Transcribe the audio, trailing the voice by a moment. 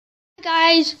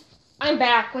Guys, I'm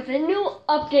back with a new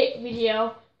update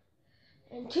video,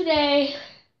 and today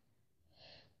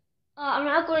I'm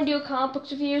not going to do a comic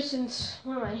books review since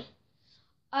what am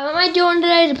I doing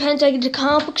today? Depends if I get the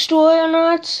comic book store or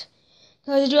not.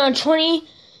 Because they're doing 20%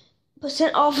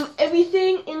 off of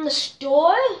everything in the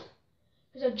store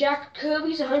because of Jack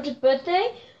Kirby's 100th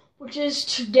birthday, which is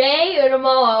today or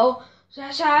tomorrow. So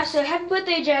that's why I said happy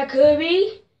birthday, Jack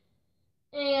Kirby,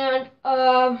 and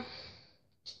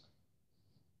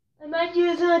I might do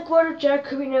something like what if Jack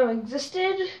Kirby never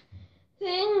existed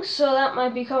thing, so that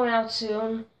might be coming out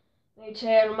soon. Maybe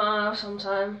today or tomorrow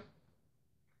sometime.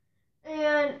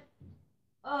 And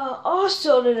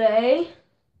also today,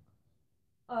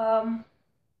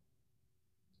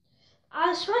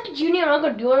 Spike Jr. I'm not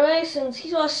gonna do it today since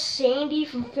he's lost Sandy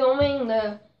from filming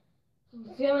the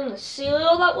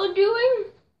serial that we're doing.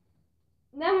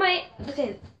 That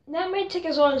might take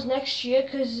as long as next year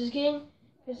because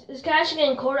it's actually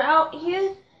getting colder out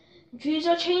here. The trees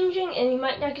are changing, and we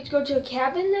might not get to go to a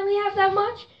cabin that we have that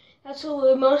much. That's what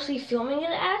we're mostly filming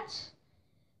it at.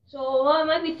 So I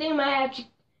might be thinking might have to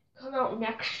come out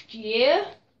next year.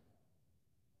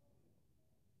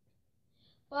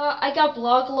 But I got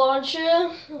Block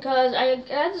Launcher because I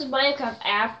got this Minecraft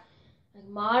app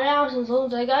mod out and so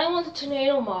like I want the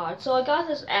tornado mod. So I got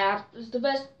this app. It's the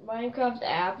best Minecraft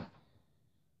app.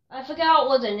 I forgot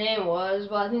what the name was,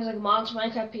 but I think it's like Monster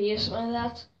Minecraft P or something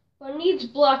like that. But it needs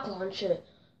Block Launcher.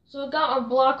 So I got my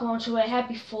Block Launcher what I had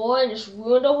before and just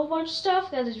ruined a whole bunch of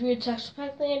stuff. Got this weird texture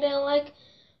pack thing I didn't like,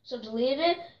 so I deleted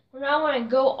it. But now when I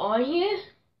go on here,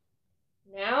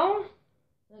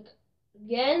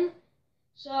 again,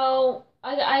 so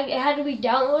I had to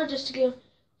re-download just to get,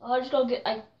 I'll just go get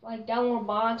like download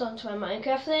mods onto my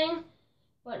Minecraft thing.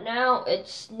 But now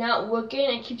it's not working.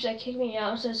 It keeps kicking me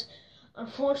out. It says,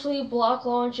 unfortunately, Block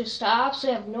Launcher stops. So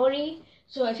I have no idea.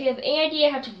 So if you have any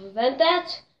idea how to prevent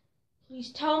that,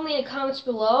 please tell me in the comments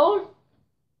below.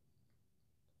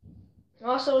 And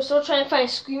also, we're still trying to find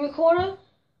a screen recorder.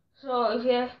 So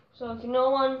if you know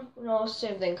one,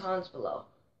 same thing, comments below.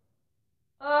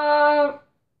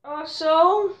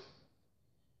 Also,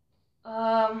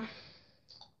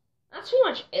 that's pretty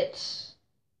much it.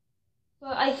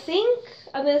 But I think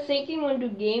I've been thinking when I do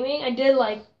gaming. I did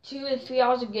like 2 or 3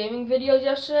 hours of gaming videos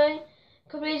yesterday, a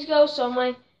couple days ago. So I'm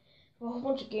like, a whole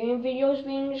bunch of gaming videos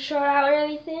being shot out and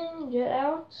everything,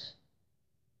 yeah,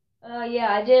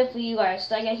 I did it for you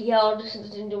guys. I got yelled since I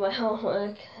didn't do my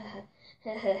homework.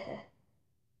 So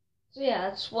yeah,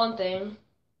 that's one thing.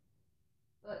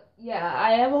 But yeah,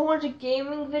 I have a whole bunch of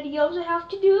gaming videos I have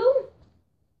to do.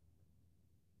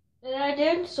 And I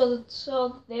did, so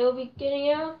they will be getting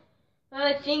out.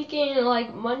 I'm thinking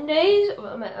like Mondays,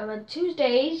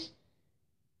 Tuesdays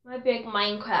might be like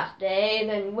Minecraft day, and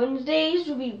then Wednesdays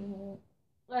will be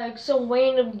like some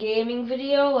random gaming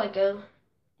video, like if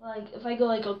I go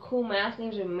like a cool math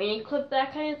games or mini clip,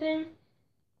 that kind of thing.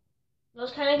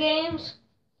 Those kind of games.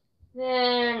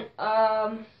 Then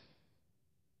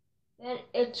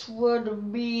it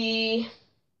would be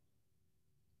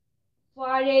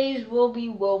Fridays will be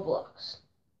Roblox.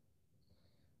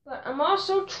 But I'm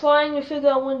also trying to figure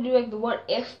out when to do like the what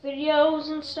if videos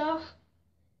and stuff.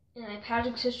 And like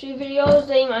Patrick's history videos,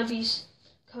 they might be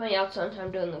coming out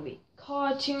sometime during the week.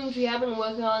 Cartoons, we have been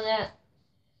working on that.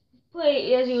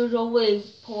 Play as usual, really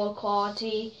poor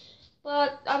quality.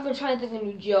 But I've been trying to think of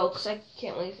new jokes. I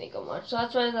can't really think of much. So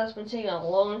that's why that's been taking a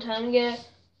long time to get.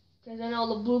 Because I know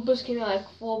the bloopers came out like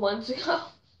 4 months ago.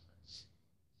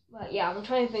 But yeah, I'm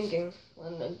trying to thinking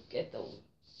when to get the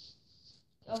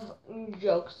new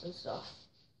jokes and stuff.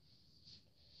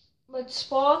 But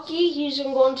Sparky, he's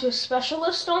going to a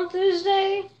specialist on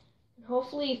Thursday. And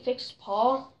hopefully he fixed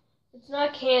Paul. It's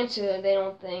not cancer, they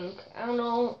don't think. I don't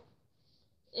know.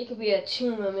 It could be a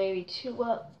tumor, maybe too.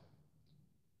 Well,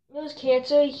 if it was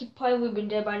cancer, he probably would have been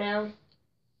dead by now.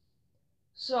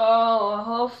 So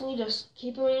hopefully just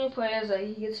keep him in your prayers that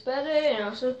he gets better, and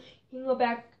also he can go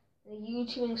back to the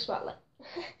YouTubing spotlight.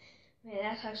 Man,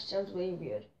 that actually sounds really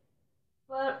weird.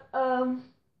 But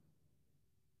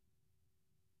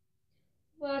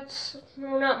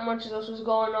not much else was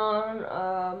going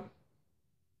on.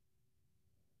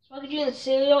 So I could do the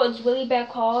cereal. It's really bad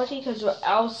quality because we're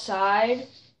outside.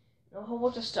 And a whole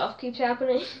bunch of stuff keeps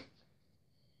happening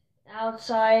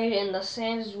outside, and the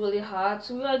sand is really hot.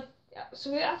 So we're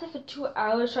out there for 2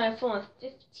 hours trying to film a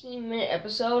 15-minute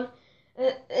episode.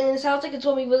 And it sounds like it's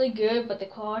going to be really good, but the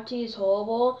quality is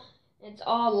horrible. It's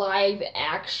all live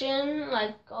action,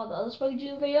 like all the other Spike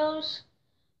Jr. videos.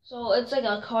 So it's like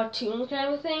a cartoon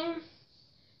kind of thing.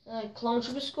 Like Clone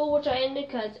Trooper School, which I ended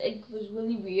because it was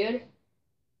really weird.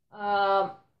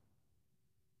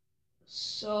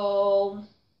 So,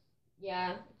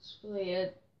 yeah, that's really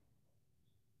it.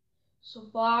 So,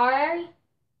 bye.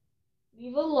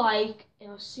 Leave a like,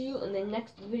 and I'll see you in the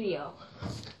next video.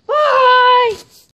 Bye!